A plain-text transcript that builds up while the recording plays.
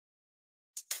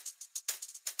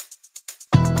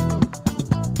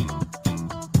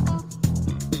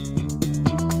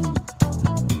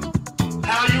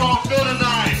How you all feel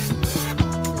tonight?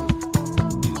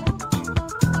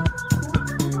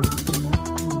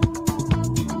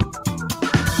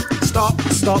 Stop.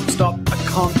 I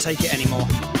can't take it anymore.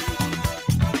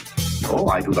 Oh,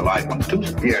 I do the live ones too.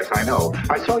 Yes, I know.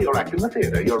 I saw your act in the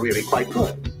theater. You're really quite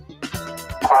good.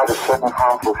 Quite a certain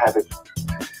harmful habit.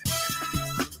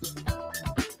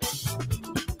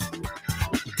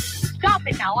 Stop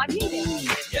it now, I'm eating.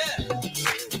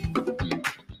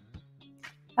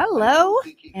 Hello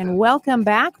and welcome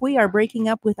back. We are breaking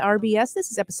up with RBS.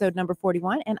 This is episode number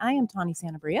 41, and I am Tawny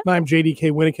Santabria. And I'm JDK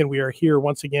Winnikin. We are here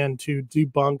once again to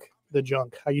debunk the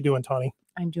junk. How you doing, Tawny?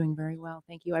 I'm doing very well,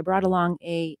 thank you. I brought along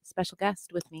a special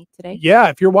guest with me today. Yeah,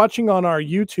 if you're watching on our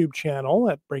YouTube channel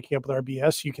at Breaking Up with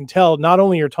RBS, you can tell not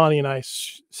only are Tawny and I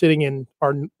sitting in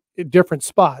our different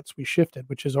spots, we shifted,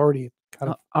 which is already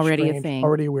kind of already strange, a thing,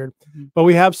 already weird. Mm-hmm. But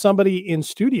we have somebody in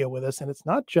studio with us, and it's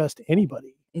not just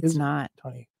anybody. It's not,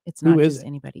 Tawny. It's not Who just is it?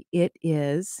 Anybody. It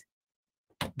is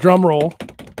drum roll.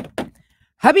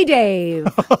 HubbyDave.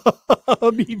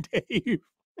 HubbyDave.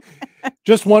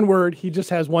 Just one word. He just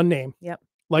has one name. Yep.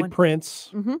 Like one. Prince,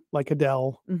 mm-hmm. like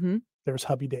Adele. Mm-hmm. There's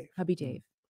HubbyDave. HubbyDave.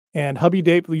 And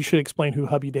HubbyDave, you should explain who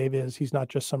HubbyDave is. He's not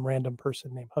just some random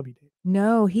person named HubbyDave.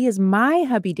 No, he is my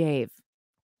HubbyDave.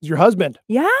 He's your husband.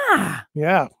 Yeah.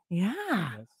 Yeah. Yeah.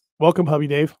 Yes. Welcome,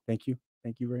 HubbyDave. Thank you.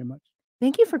 Thank you very much.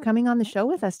 Thank you for coming on the show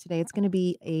with us today. It's going to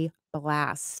be a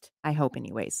blast. I hope,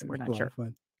 anyways. We're not sure.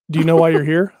 Fun. Do you know why you're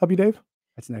here, HubbyDave?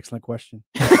 That's an excellent question.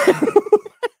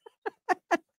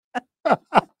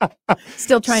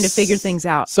 Still trying to figure things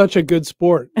out. Such a good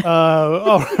sport.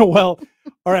 Well,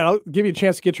 all right. I'll give you a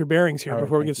chance to get your bearings here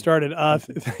before we get started.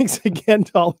 Thanks again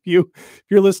to all of you. If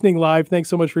you're listening live, thanks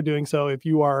so much for doing so. If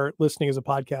you are listening as a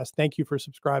podcast, thank you for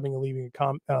subscribing and leaving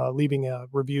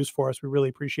reviews for us. We really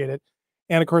appreciate it.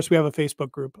 And of course, we have a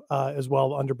Facebook group as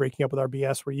well under Breaking Up with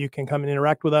RBS, where you can come and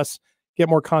interact with us, get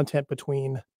more content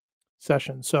between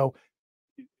sessions. So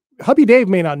HubbyDave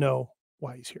may not know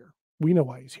why he's here. We know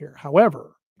why he's here.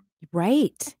 However,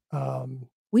 right.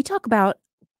 We talk about,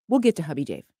 we'll get to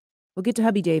HubbyDave. We'll get to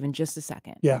HubbyDave in just a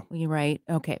second. Yeah. Right.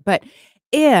 Okay. But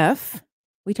if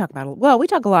we talk about, well, we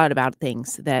talk a lot about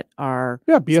things that are.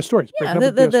 Yeah. BS stories. Yeah.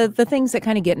 The things that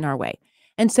kind of get in our way.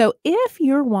 And so if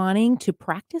you're wanting to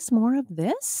practice more of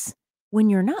this when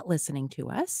you're not listening to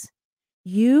us,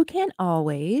 you can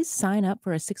always sign up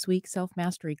for a 6-week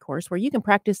self-mastery course where you can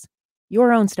practice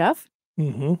your own stuff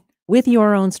with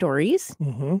your own stories.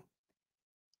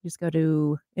 Just go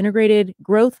to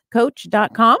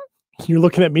integratedgrowthcoach.com. You're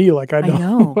looking at me like I know. I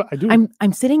know. I do.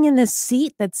 I'm sitting in this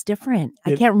seat that's different.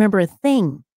 I can't remember a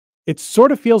thing. It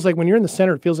sort of feels like when you're in the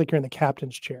center, it feels like you're in the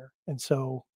captain's chair. And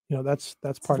so, that's part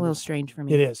of it. A little strange for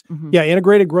me. It is. Yeah.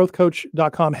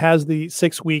 Integratedgrowthcoach.com has the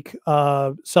 6-week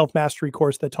self-mastery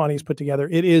course that Tawny's put together.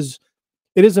 It is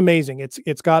amazing.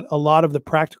 It's got a lot of the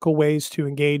practical ways to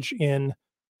engage in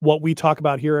what we talk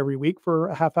about here every week for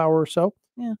a half hour or so.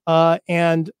 Yeah.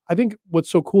 And I think what's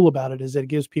so cool about it is that it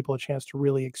gives people a chance to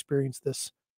really experience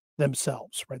this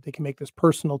themselves, right? They can make this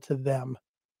personal to them.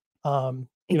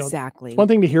 Exactly. It's one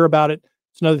thing to hear about it.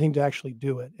 It's another thing to actually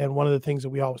do it. And one of the things that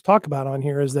we always talk about on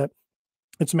here is that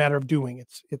it's a matter of doing.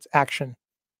 It's action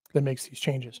that makes these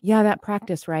changes. Yeah, that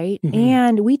practice, right?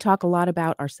 And we talk a lot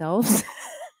about ourselves.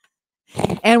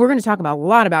 And we're going to talk a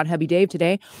lot about HubbyDave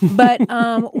today. But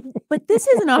this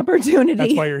is an opportunity.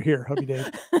 That's why you're here,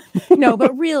 HubbyDave. No,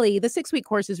 but really, the 6-week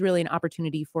course is really an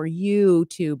opportunity for you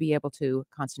to be able to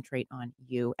concentrate on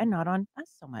you and not on us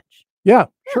so much. Yeah,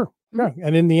 sure. Yeah.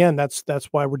 And in the end, that's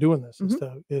why we're doing this,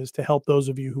 is to help those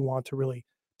of you who want to really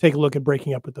take a look at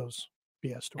breaking up with those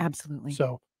BS stories. Absolutely.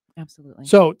 Absolutely.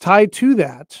 So tied to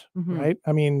that, right?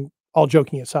 I mean, all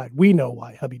joking aside, we know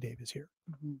why HubbyDave is here.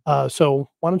 So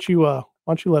why don't you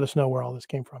let us know where all this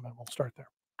came from, and we'll start there.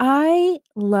 I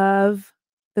love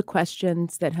the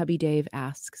questions that HubbyDave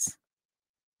asks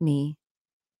me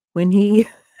when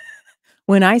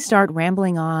I start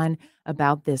rambling on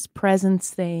about this presence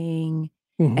thing.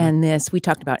 And we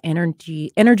talked about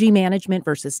energy management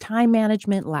versus time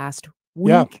management last week.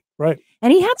 Yeah, right.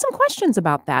 And he had some questions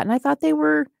about that. And I thought they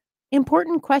were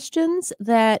important questions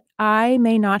that I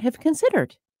may not have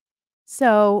considered.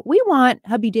 So we want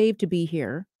HubbyDave to be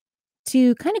here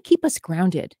to kind of keep us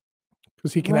grounded.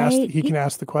 Because he can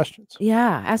ask the questions.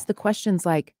 Yeah. Ask the questions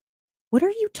like, what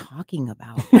are you talking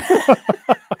about?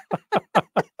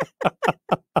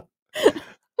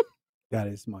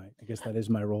 I guess that is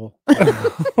my role.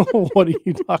 What are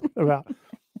you talking about?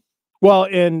 Well,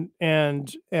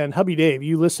 and Hubby Dave,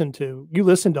 you listen to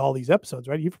all these episodes,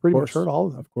 right? You've pretty much heard all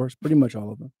of them. Of course, pretty much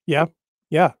all of them. Yeah.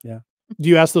 Yeah. Yeah. Do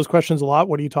you ask those questions a lot?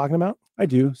 What are you talking about? I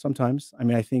do sometimes. I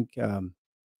mean, I think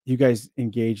you guys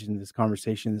engage in this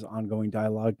conversation, this ongoing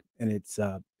dialogue, and it's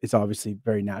obviously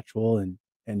very natural, and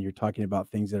you're talking about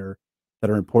things that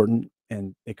are important,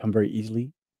 and they come very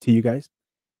easily to you guys.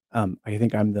 I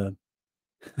think I'm the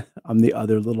I'm the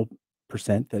other little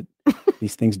percent that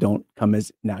these things don't come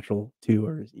as natural to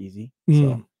or as easy.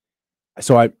 Mm.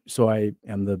 So I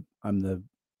am the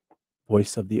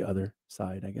voice of the other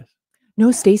side, I guess.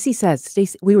 No, Stacy says,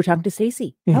 we were talking to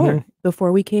Stacy Heller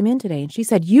before we came in today, and she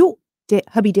said, you,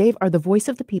 Hubby Dave, are the voice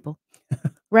of the people,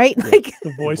 right? Yeah, Like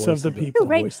The voice of the people.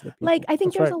 right. voice of the Like, people. I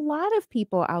think That's there's a lot of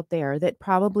people out there that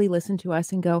probably listen to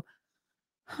us and go,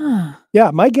 huh.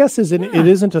 Yeah, my guess is it Yeah.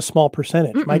 isn't a small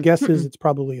percentage. My Mm-mm, guess is mm-mm. it's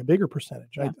probably a bigger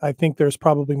percentage. Yeah. I think there's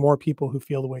probably more people who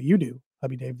feel the way you do,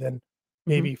 Hubby Dave, than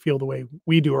maybe feel the way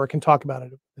we do or can talk about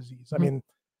it with disease. I Mhm. mean,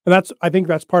 and I think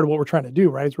that's part of what we're trying to do,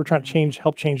 right? Is we're trying to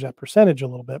help change that percentage a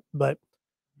little bit. But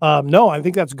no, I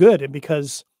think that's good, and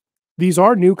because these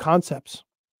are new concepts,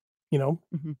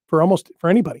 Mhm. for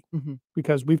anybody, Mhm.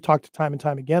 because we've talked time and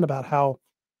time again about how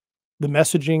the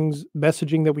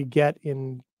messaging that we get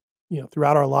in,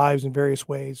 throughout our lives in various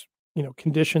ways,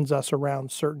 conditions us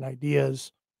around certain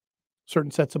ideas,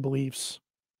 certain sets of beliefs,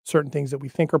 certain things that we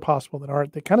think are possible that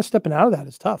aren't. That kind of stepping out of that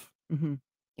is tough, Mhm.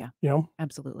 Yeah, you know?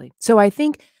 absolutely. So I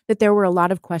think that there were a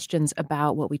lot of questions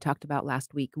about what we talked about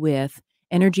last week with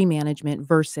energy management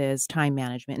versus time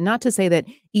management. Not to say that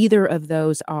either of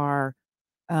those are,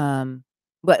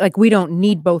 but like we don't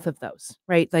need both of those,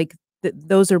 right? Like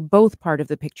those are both part of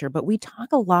the picture, but we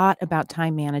talk a lot about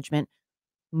time management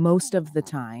most of the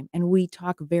time, and we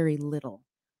talk very little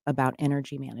about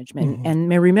energy management. Mhm. And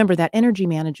remember that energy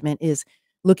management is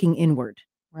looking inward,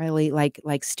 really like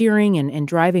steering and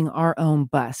driving our own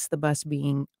bus, the bus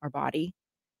being our body,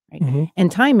 right? Mhm. And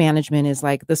time management is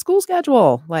like the school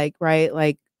schedule, like, right?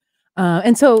 Like,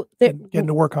 and so Getting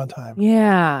to work on time.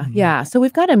 yeah, Mhm. yeah. So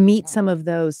we've got to meet some of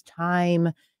those time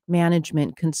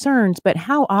management concerns, but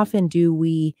how often do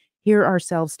we hear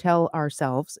ourselves tell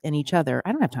ourselves and each other,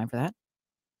 I don't have time for that?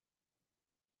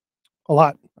 A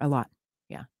lot. A lot.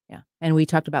 Yeah, yeah. And we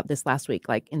talked about this last week.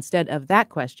 Like instead of that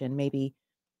question, maybe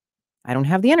I don't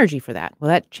have the energy for that. Well,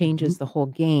 that changes the whole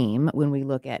game when we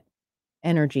look at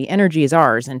energy. Energy is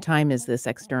ours, and time is this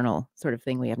external sort of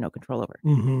thing we have no control over.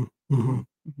 Mhm. Mhm.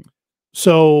 Mhm.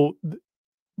 So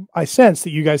I sense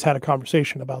that you guys had a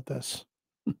conversation about this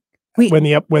We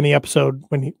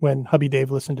when Hubby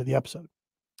Dave listened to the episode.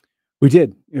 We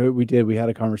did. We did. We had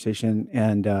a conversation,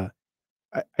 and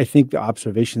I think the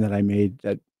observation that I made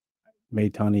that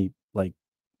made Tawny like,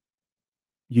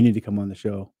 you need to come on the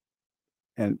show,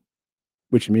 and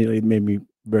which immediately made me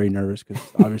very nervous because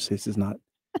obviously this is not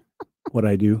what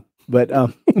I do. But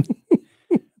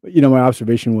but, my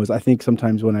observation was I think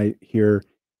sometimes when I hear,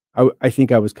 I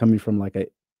think I was coming from like a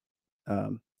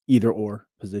either or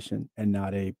position and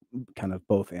not a kind of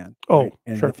both and. Oh, Right?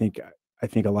 And sure. I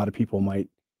think a lot of people might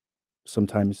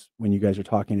sometimes when you guys are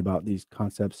talking about these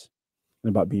concepts and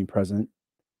about being present,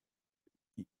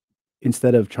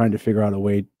 instead of trying to figure out a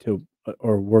way to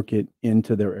or work it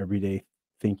into their everyday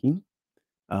thinking,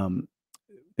 um,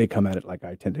 they come at it like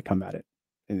I tend to come at it,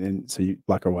 and then so you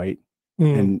black or white,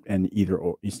 Mm. and either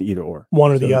or, it's either or,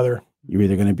 One or the So other. you're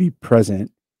either going to be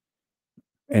present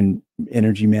and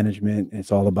energy management, and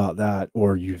it's all about that,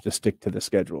 or you have to stick to the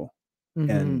schedule,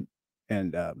 Mhm.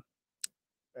 and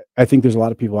I think there's a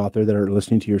lot of people out there that are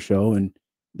listening to your show, and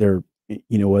they're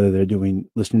whether they're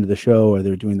listening to the show or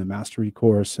they're doing the mastery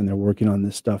course and they're working on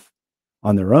this stuff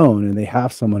on their own, and they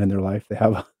have someone in their life, they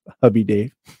have a hubby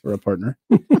Dave or a partner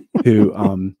who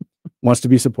wants to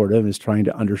be supportive and is trying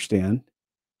to understand,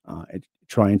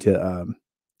 trying to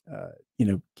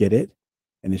get it,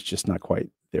 and it's just not quite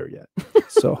there yet.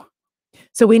 So,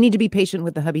 So we need to be patient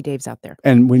with the hubby Daves out there.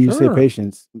 and when you say Sure.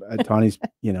 patience, Tawny's,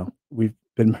 we've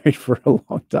been married for a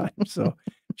long time, so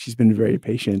she's been very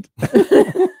patient.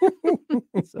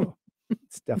 So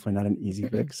it's definitely not an easy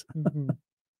fix. Mhm.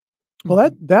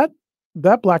 Well,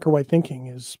 that black or white thinking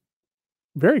is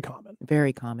very common.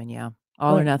 Very common, yeah.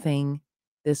 All or Right. nothing,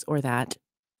 this or that.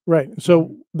 Right.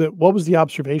 So what was the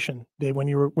observation, Dave, when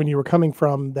you were coming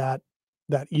from that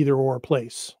either or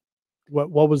place?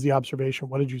 What was the observation?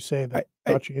 What did you say that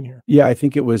I brought you in here? Yeah, I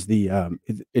think it was the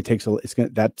it takes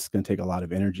that's gonna take a lot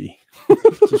of energy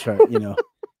to try,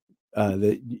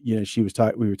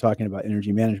 we were talking about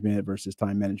energy management versus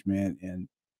time management and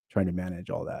trying to manage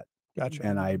all that. Gotcha.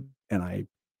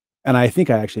 And I think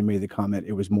I actually made the comment,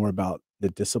 it was more about the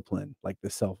discipline, like the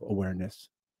self-awareness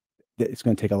it's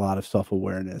going to take a lot of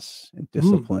self-awareness and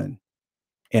discipline.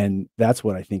 And that's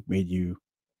what I think made you,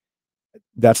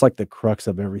 that's like the crux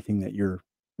of everything that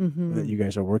that you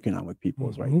guys are working on with people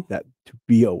is right. That to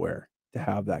be aware, to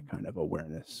have that kind of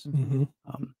awareness.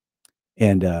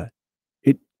 And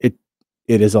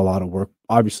it is a lot of work.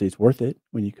 Obviously it's worth it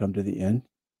when you come to the end,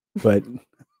 but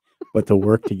the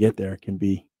work to get there can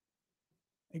be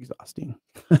exhausting.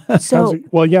 So,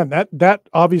 well, yeah, that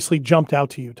obviously jumped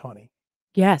out to you, Tawny.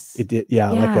 yes. It did.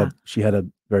 Yeah. Like she had a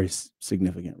very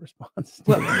significant response.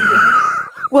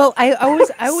 Well, I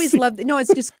always loved, no, it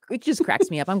just cracks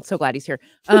me up. I'm so glad he's here.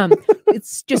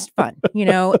 It's just fun, you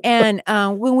know? And,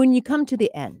 when you come to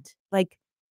the end, like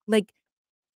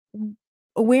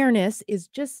awareness is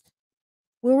just,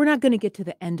 well, we're not going to get to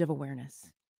the end of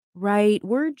awareness, right?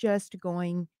 We're just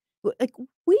going, like,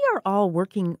 we are all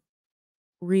working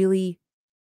really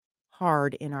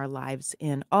hard in our lives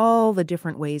in all the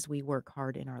different ways we work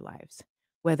hard in our lives,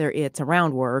 whether it's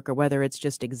around work or whether it's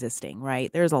just existing,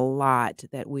 right? There's a lot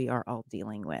that we are all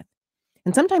dealing with.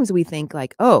 And sometimes we think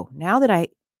like, oh, now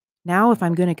if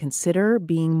I'm going to consider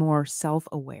being more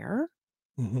self-aware,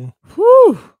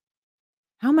 whew,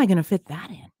 how am I going to fit that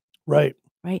in? Right.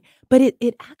 Right. But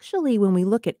it actually, when we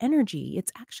look at energy,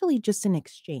 it's actually just an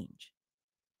exchange.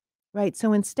 Right.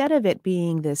 So instead of it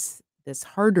being this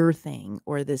harder thing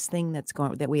or this thing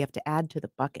that we have to add to the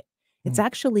bucket, it's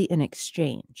actually an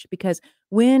exchange, because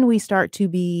when we start to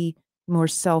be more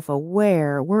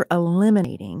self-aware, we're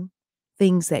eliminating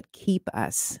things that keep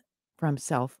us from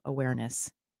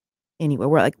self-awareness anyway.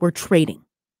 We're trading,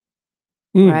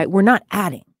 right? We're not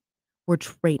adding, we're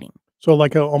trading. So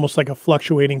like almost like a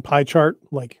fluctuating pie chart,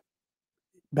 like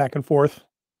back and forth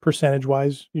percentage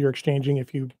wise, you're exchanging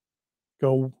if you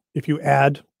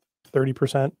add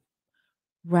 30%.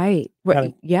 Right.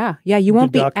 Kinda Yeah. You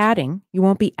won't deduct. be adding.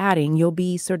 You'll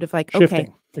be sort of like, Shifting,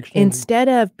 okay, exchanging. instead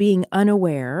of being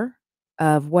unaware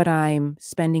of what I'm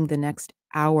spending the next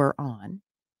hour on,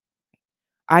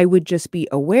 I would just be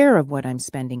aware of what I'm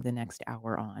spending the next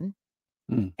hour on,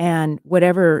 and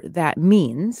whatever that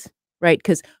means, right?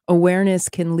 Because awareness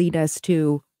can lead us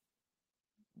to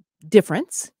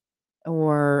difference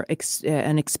or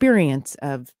an experience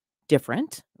of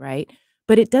different, right?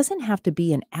 But it doesn't have to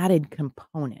be an added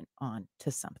component on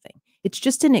to something. It's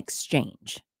just an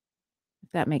exchange.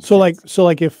 If that makes sense. So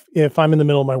like if I'm in the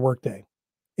middle of my workday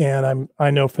and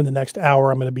I know for the next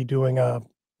hour I'm going to be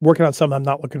working on something I'm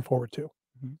not looking forward to.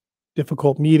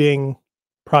 Difficult meeting,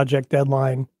 project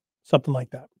deadline, something like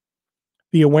that.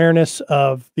 The awareness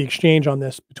of the exchange on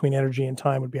this between energy and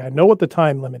time would be, I know what the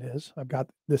time limit is. I've got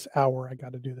this hour, I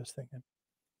got to do this thing. And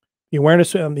the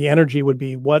awareness and the energy would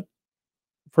be what,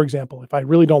 for example, if I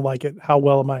really don't like it, how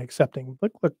well am I accepting?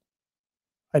 Look,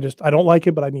 I don't like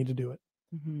it, but I need to do it.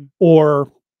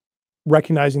 Or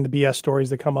recognizing the BS stories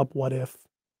that come up. What if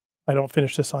I don't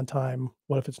finish this on time?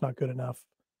 What if it's not good enough?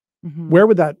 Where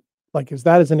would that, like, is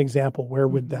that as an example, where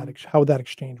would how would that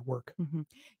exchange work?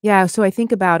 Yeah. So I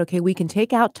think about, okay, we can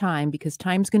take out time because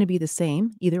time's going to be the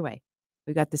same either way.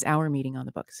 We've got this hour meeting on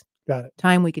the books. Got it.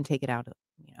 Time, we can take it out.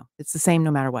 It's the same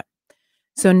no matter what.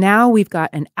 So now we've got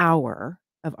an hour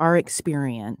of our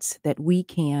experience that we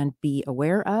can be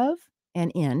aware of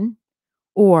and in,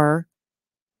 or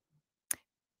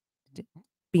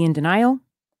be in denial,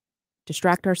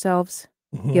 distract ourselves,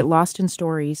 get lost in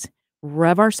stories,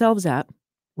 rev ourselves up.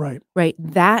 Right. Right.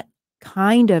 That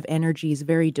kind of energy is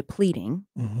very depleting.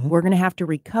 We're going to have to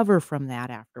recover from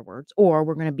that afterwards, or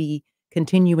we're going to be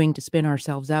continuing to spin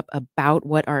ourselves up about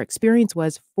what our experience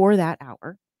was for that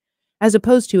hour, as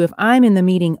opposed to if I'm in the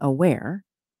meeting aware,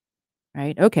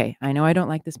 right? Okay, I know I don't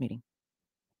like this meeting.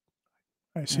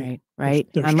 I see. Right.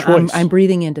 There's choice. I'm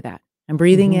breathing into that. I'm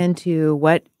breathing into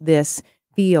what this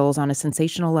feels on a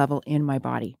sensational level in my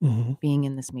body, being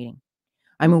in this meeting.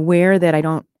 I'm aware that I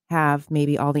don't have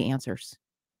maybe all the answers,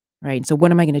 right? So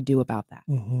what am I going to do about that?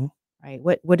 Right?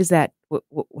 What is that?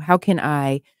 How can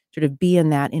I sort of be in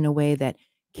that in a way that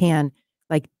can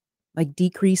like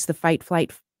decrease the fight,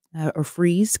 flight, or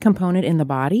freeze component in the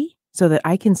body, so that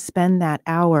I can spend that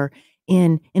hour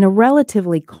in a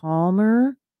relatively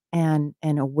calmer and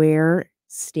aware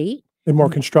state, and more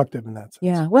constructive in that sense.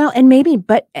 Yeah. Well, and maybe,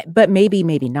 but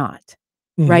maybe not,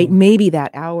 right? Maybe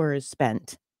that hour is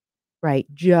spent, right,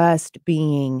 just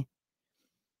breathing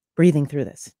through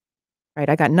this, right?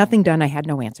 I got nothing done. I had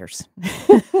no answers,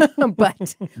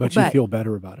 but you feel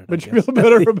better about it. But you feel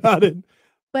better about it.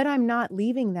 But I'm not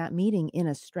leaving that meeting in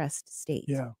a stressed state.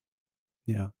 Yeah.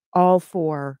 Yeah. All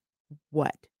for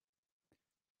what?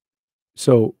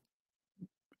 So,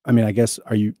 I mean, I guess,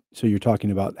 so you're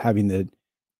talking about having it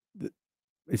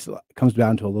comes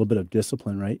down to a little bit of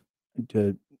discipline, right?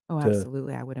 To Oh, to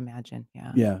absolutely. I would imagine.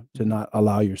 Yeah. to not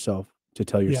allow yourself to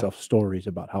tell Yeah. yourself stories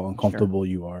about how uncomfortable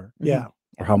you are Yeah.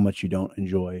 or how much you don't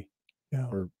enjoy. Yeah.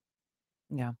 Or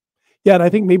Yeah. Yeah, and I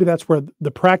think maybe that's where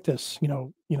the practice,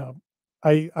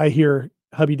 I hear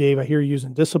HubbyDave, I hear you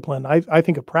using discipline. I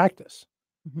think of practice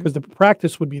Mhm. because the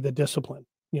practice would be the discipline.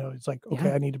 It's like, okay,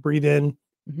 Yeah. I need to breathe in,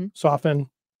 Mhm. soften,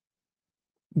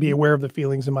 be Mhm. aware of the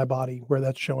feelings in my body, where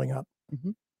that's showing up.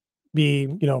 Mhm.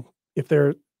 Be,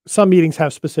 if some meetings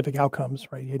have specific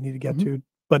outcomes, right? You need to get Mhm. to,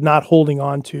 but not holding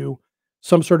on to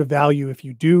some sort of value if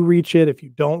you do reach it, if you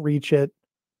don't reach it,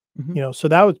 Mhm. so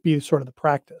that would be sort of the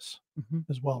practice Mhm.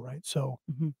 as well, right? So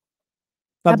Mhm.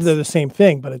 not that they're the same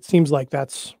thing, but it seems like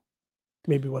that's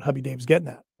maybe what HubbyDave's getting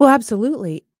at. Well,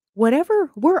 absolutely.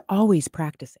 We're always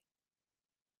practicing.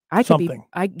 Something.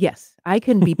 Yes, I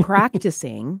can be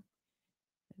practicing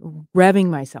revving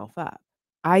myself up.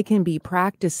 I can be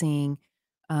practicing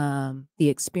the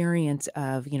experience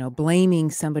of, blaming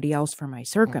somebody else for my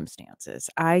circumstances.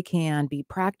 I can be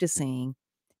practicing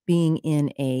being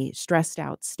in a stressed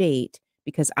out state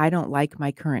because I don't like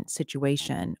my current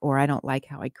situation or I don't like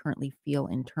how I currently feel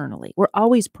internally. We're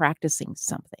always practicing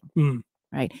something, Mm.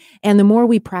 right? And the more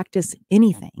we practice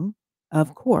anything,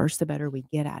 of course, the better we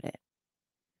get at it.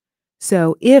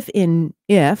 So if in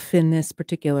this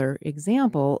particular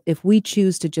example, if we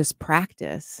choose to just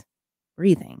practice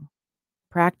breathing,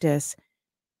 practice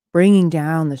bringing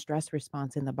down the stress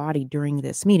response in the body during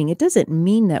this meeting, it doesn't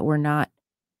mean that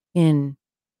in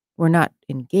we're not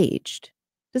engaged.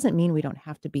 Doesn't mean we don't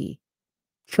have to be,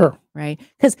 Sure. right?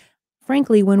 Because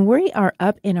frankly, when we are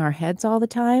up in our heads all the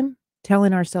time,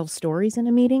 telling ourselves stories in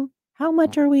a meeting, how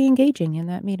much are we engaging in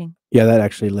that meeting? yeah, that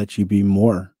actually lets you be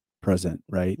more present,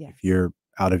 right? Yes. If you're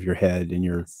out of your head and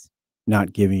you're Yes.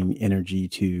 not giving energy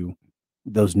to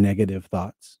those negative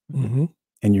thoughts Mm-hmm.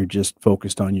 and you're just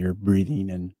focused on your breathing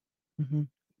and Mhm.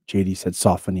 JD said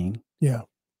softening, Yeah.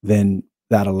 then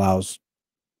that allows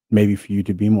maybe for you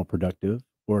to be more productive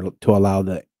or to allow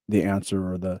the answer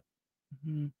or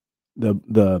Mhm.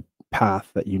 the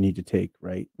path that you need to take,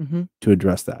 right? Mhm. To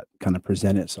address that, kind of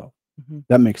present itself. Mhm.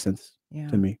 That makes sense Yeah.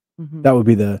 to me. Mhm. That would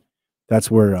be that's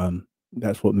where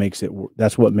that's what makes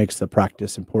that's what makes the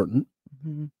practice important,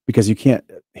 Mhm. because you can't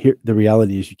the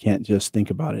reality is you can't just think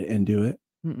about it and do it,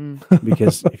 Mm-mm.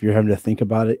 because if you're having to think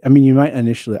about it, I mean, you might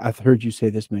initially, I've heard you say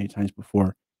this many times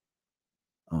before.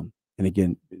 And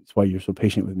again, it's why you're so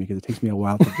patient with me, because it takes me a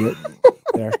while to get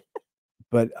there.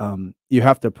 But you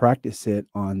have to practice it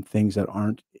on things that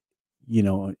aren't,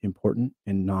 important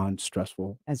and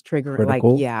non-stressful, As trigger, like,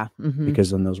 critical, yeah. Mhm.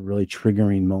 because on those really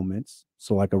triggering moments,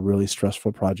 so like a really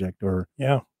stressful project or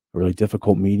Yeah. a really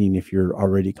difficult meeting, if you're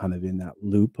already kind of in that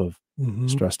loop of Mm-hmm.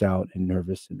 stressed out and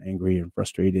nervous and angry and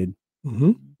frustrated,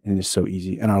 Mm-hmm. and it's so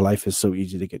easy, and our life is so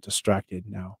easy to get distracted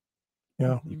now.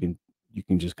 Yeah. You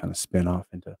can just kind of spin off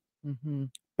into Mhm.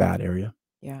 bad area.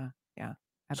 Yeah. Yeah.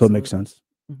 So it makes Absolutely. sense.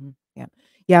 Mhm. Yeah.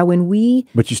 Yeah, when we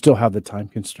But you still have the time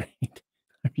constraint.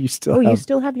 You still you have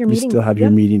still have your you meeting. still have your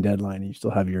Yep. meeting deadline, and you still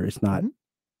have your it's not Mhm.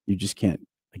 you just can't,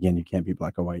 again, you can't be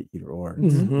black or white, either or.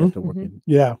 Mhm. You have to work Mhm. in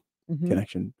Yeah. Mhm.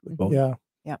 connection with Mhm. both. Yeah.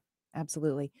 Yep.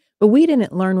 Absolutely. But we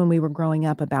didn't learn when we were growing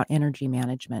up about energy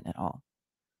management at all.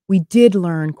 We did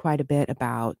learn quite a bit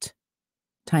about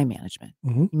time management.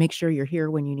 Mm-hmm. You make sure you're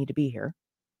here when you need to be here.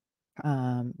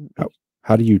 How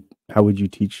how would you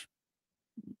teach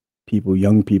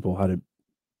young people how to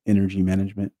energy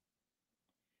management?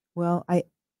 Well, I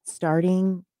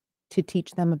starting to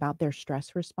teach them about their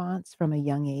stress response from a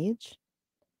young age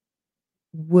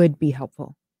would be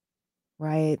helpful,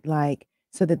 right? Like,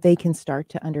 so that they can start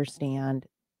to understand,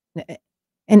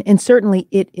 and certainly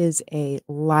it is a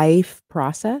life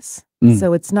process. Mm.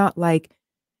 So it's not like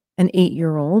an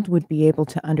 8-year-old would be able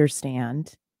to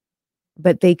understand,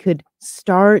 but they could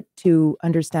start to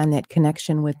understand that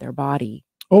connection with their body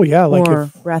Oh yeah. Like or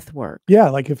breath work.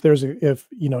 like if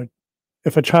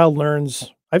if a child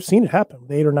learns, I've seen it happen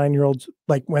with 8 or 9-year-olds,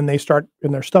 like when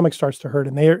their stomach starts to hurt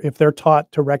and if they're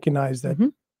taught to recognize that,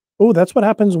 Mhm. oh, that's what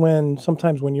happens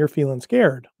sometimes when you're feeling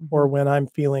scared or Mhm. when I'm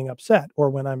feeling upset or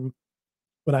when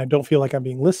I don't feel like I'm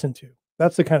being listened to.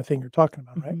 That's the kind of thing you're talking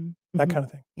about, right? Mhm. That Mhm. kind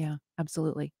of thing. Yeah,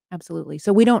 absolutely. Absolutely.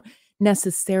 So we don't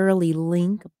necessarily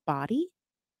link body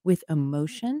with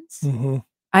emotions. Mm-hmm.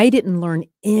 I didn't learn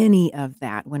any of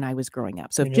that when I was growing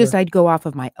up. So Me if just neither. I'd go off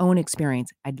of my own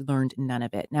experience, I'd learned none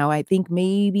of it. Now I think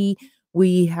maybe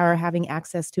we are having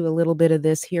access to a little bit of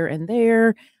this here and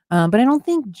there, but I don't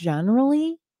think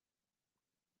generally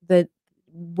that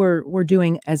we're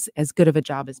doing as good of a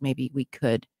job as maybe we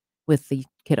could with the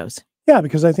kiddos. Yeah,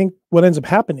 because I think what ends up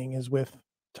happening is with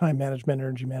time management,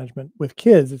 energy management with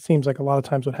kids, it seems like a lot of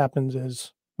times what happens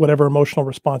is whatever emotional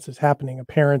response is happening, a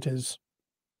parent is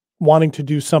wanting to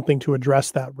do something to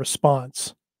address that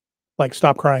response, like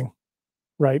stop crying,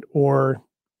 right? Or,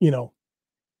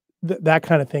 that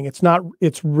kind of thing.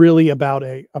 It's really about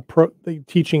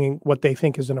teaching what they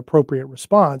think is an appropriate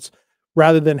response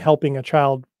rather than helping a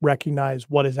child recognize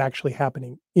what is actually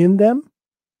happening in them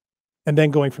and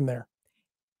then going from there.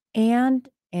 And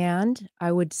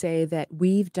I would say that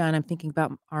I'm thinking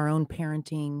about our own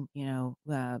parenting,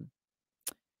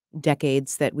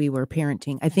 decades that we were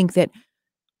parenting. I think that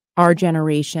our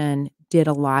generation did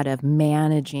a lot of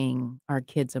managing our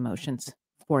kids' emotions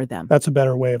for them. That's a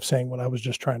better way of saying what I was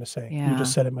just trying to say. You Yeah.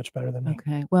 just said it much better than me.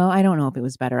 Okay. Well, I don't know if it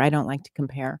was better. I don't like to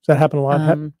compare. Does that happen a lot,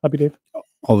 HubbyDave?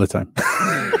 All the time.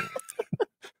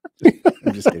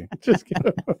 I'm just kidding. Just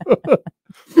kidding.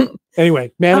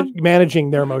 Anyway,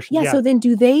 managing their emotions. Yeah. So then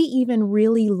do they even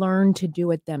really learn to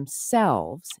do it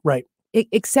themselves? Right.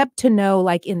 Except to know,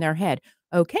 like in their head,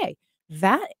 okay,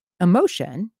 that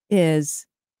emotion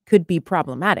could be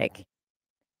problematic.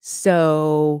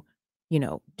 So,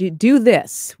 do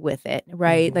this with it,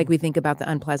 right? Like we think about the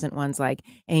unpleasant ones like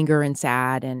anger and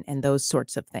sad and those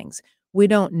sorts of things. We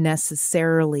don't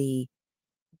necessarily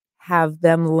have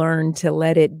them learn to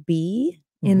let it be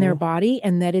in their body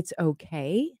and that it's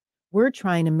okay. We're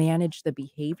trying to manage the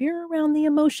behavior around the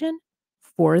emotion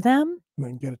for them. And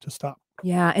then get it to stop.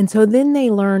 Yeah. And so then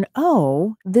they learn,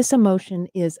 oh, this emotion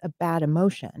is a bad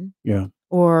emotion. Yeah.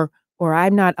 Or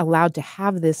I'm not allowed to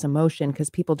have this emotion because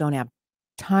people don't have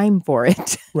time for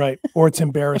it. Right. Or it's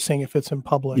embarrassing if it's in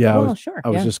public. Yeah. Well, sure. I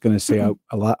was just going to say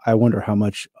a lot. I wonder how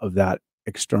much of that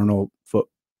external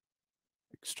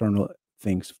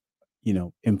things,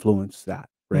 influence that,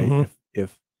 right?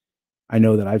 If I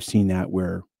know that I've seen that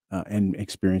where, and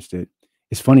experienced it.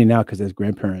 It's funny now because as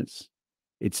grandparents,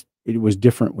 it was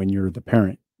different when you're the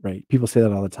parent, right? People say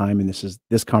that all the time. And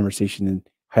this conversation and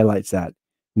highlights that.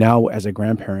 Now, as a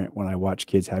grandparent, when I watch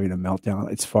kids having a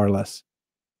meltdown, it's far less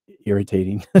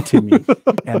irritating to me.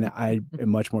 And I am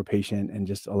much more patient and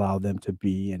just allow them to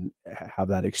be and have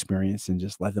that experience and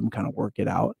just let them kind of work it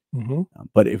out.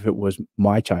 But if it was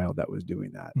my child that was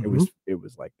doing that, it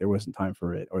was like there wasn't time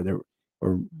for it, or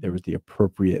there was the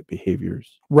appropriate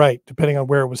behaviors. Right. Depending on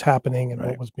where it was happening and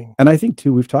what was being. And I think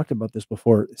too, we've talked about this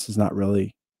before. This is not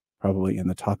really probably in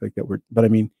the topic but I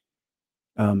mean,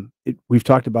 we've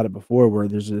talked about it before where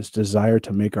there's this desire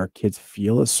to make our kids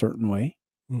feel a certain way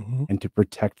and to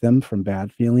protect them from bad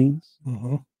feelings.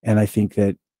 And I think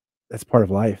that that's part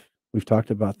of life. We've talked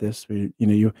about this.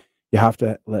 You have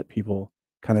to let people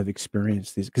kind of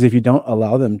experience these, because if you don't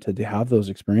allow them to have those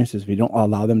experiences, if you don't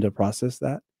allow them to process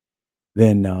that,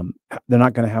 then they're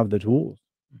not going to have the tools.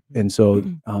 And so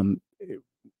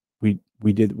we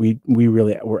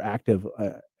really were active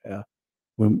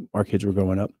when our kids were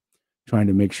growing up, trying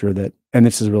to make sure that, and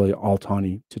this is really all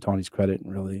Tawny's credit,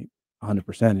 and really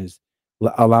 100% is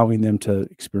allowing them to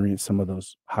experience some of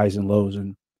those highs and lows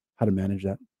and how to manage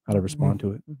that, how to respond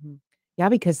to it. Yeah,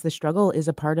 because the struggle is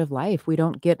a part of life. We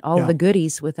don't get all the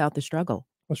goodies without the struggle.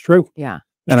 That's true. Yeah.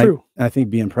 That's true. I think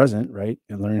being present, right,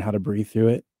 and learning how to breathe through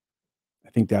it,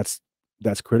 I think that's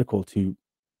critical to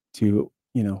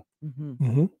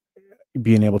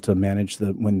being able to manage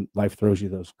when life throws you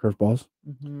those curveballs.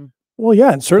 Well,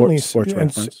 yeah, and certainly sports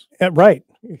reference. Right.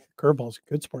 Curveball's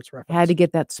a good sports reference. Had to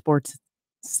get that sports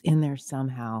in there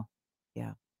somehow.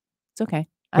 Yeah. It's okay.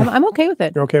 I'm okay with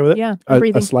it. You're okay with it? Yeah. I'm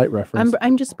breathing. A slight reference.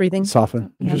 I'm just breathing.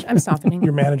 Soften. Yeah, I'm softening.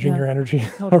 You're managing your energy.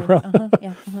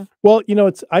 Totally. Well,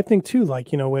 I think too, like,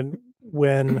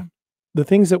 when the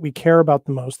things that we care about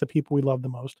the most, the people we love the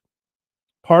most,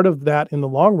 part of that in the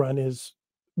long run is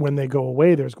when they go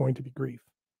away, there's going to be grief.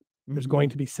 There's going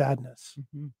to be sadness.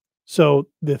 So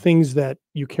the things that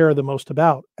you care the most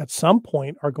about at some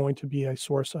point are going to be a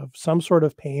source of some sort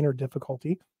of pain or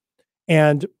difficulty.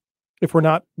 And if we're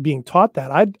not being taught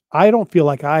that, I don't feel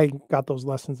like I got those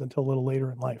lessons until a little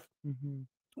later in life.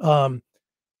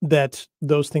 That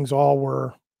those things all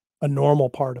were a normal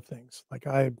part of things. Like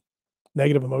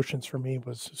negative emotions for me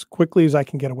was as quickly as I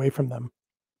can get away from them,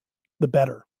 the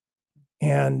better.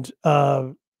 And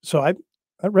so that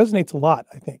resonates a lot.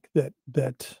 I think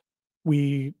that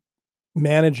we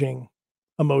managing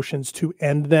emotions to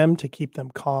end them, to keep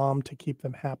them calm, to keep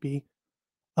them happy,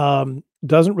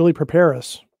 doesn't really prepare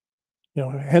us.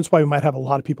 Hence why we might have a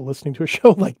lot of people listening to a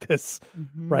show like this,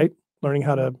 right? Learning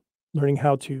how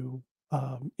to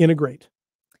integrate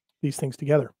these things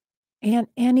together. And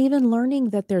even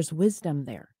learning that there's wisdom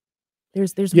there.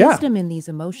 There's wisdom in these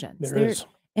emotions. There is.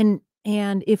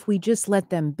 And if we just let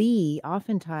them be,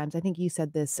 oftentimes, I think you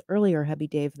said this earlier,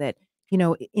 HubbyDave, that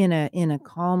in a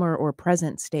calmer or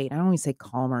present state. I don't always say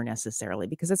calmer necessarily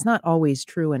because it's not always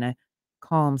true in a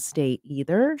calm state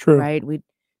either. True. Right? We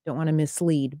don't want to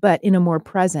mislead, but in a more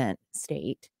present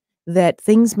state, that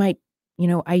things might,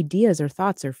 ideas or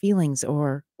thoughts or feelings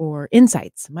or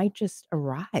insights might just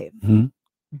arrive. Mm-hmm.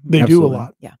 They do a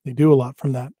lot. Yeah. They do a lot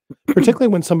from that, particularly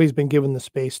when somebody's been given the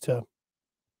space to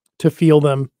feel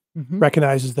them,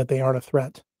 recognizes that they aren't a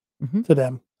threat to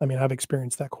them. I mean, I've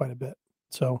experienced that quite a bit.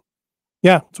 So,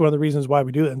 yeah, it's one of the reasons why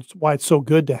we do it. And it's why it's so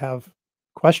good to have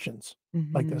questions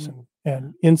like this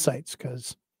and insights,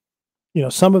 because,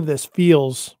 some of this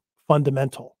feels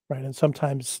fundamental, right? And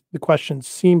sometimes the questions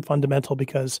seem fundamental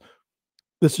because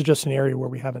this is just an area where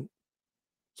we haven't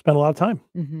spent a lot of time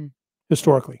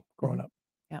historically growing up.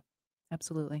 Yeah,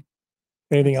 absolutely.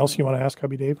 Anything else you want to ask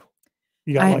HubbyDave?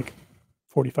 You got like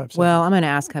 45 seconds. Well, I'm going to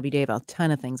ask HubbyDave a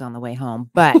ton of things on the way home,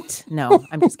 but no,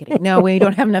 I'm just kidding. No, we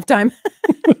don't have enough time.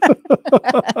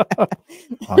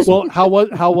 Awesome. Well,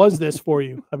 how was this for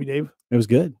you, HubbyDave? It was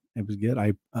good. It was good.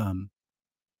 I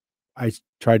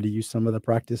tried to use some of the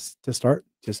practice to start,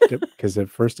 just because at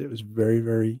first it was very,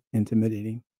 very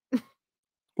intimidating.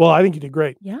 Well, I think you did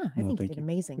great. Yeah, I think you thank did you.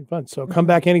 amazing. Fun. So come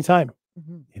back anytime,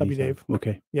 Anytime. HubbyDave.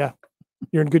 Okay, Yeah,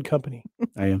 you're in good company.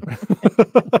 I am.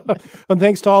 And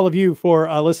thanks to all of you for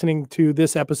listening to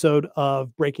this episode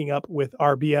of Breaking Up with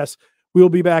RBS. We'll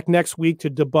be back next week to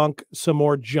debunk some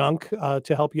more junk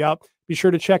to help you out. Be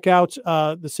sure to check out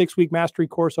the 6-week mastery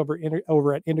course over at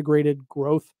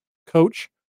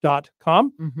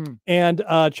integratedgrowthcoach.com. And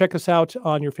check us out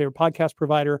on your favorite podcast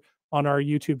provider, on our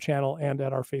YouTube channel, and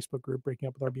at our Facebook group, Breaking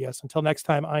Up with RBS. Until next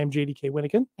time, I am JDK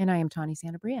Winnikin. And I am Tawny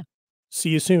Santabria. See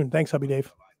you soon. Thanks, HubbyDave.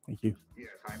 Thank you. Yes,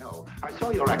 I know. I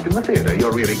saw your act in the theater.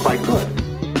 You're really quite good.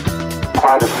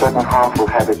 Quite a certain harmful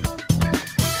habit.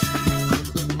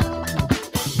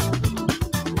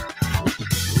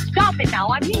 Stop it now,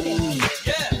 I mean it.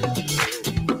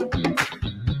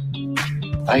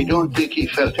 I don't think he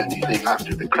felt anything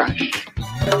after the crash.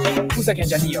 Usa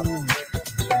Canjanillo.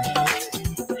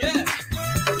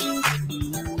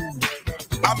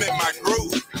 I'm in my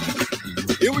groove.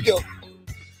 Here we go.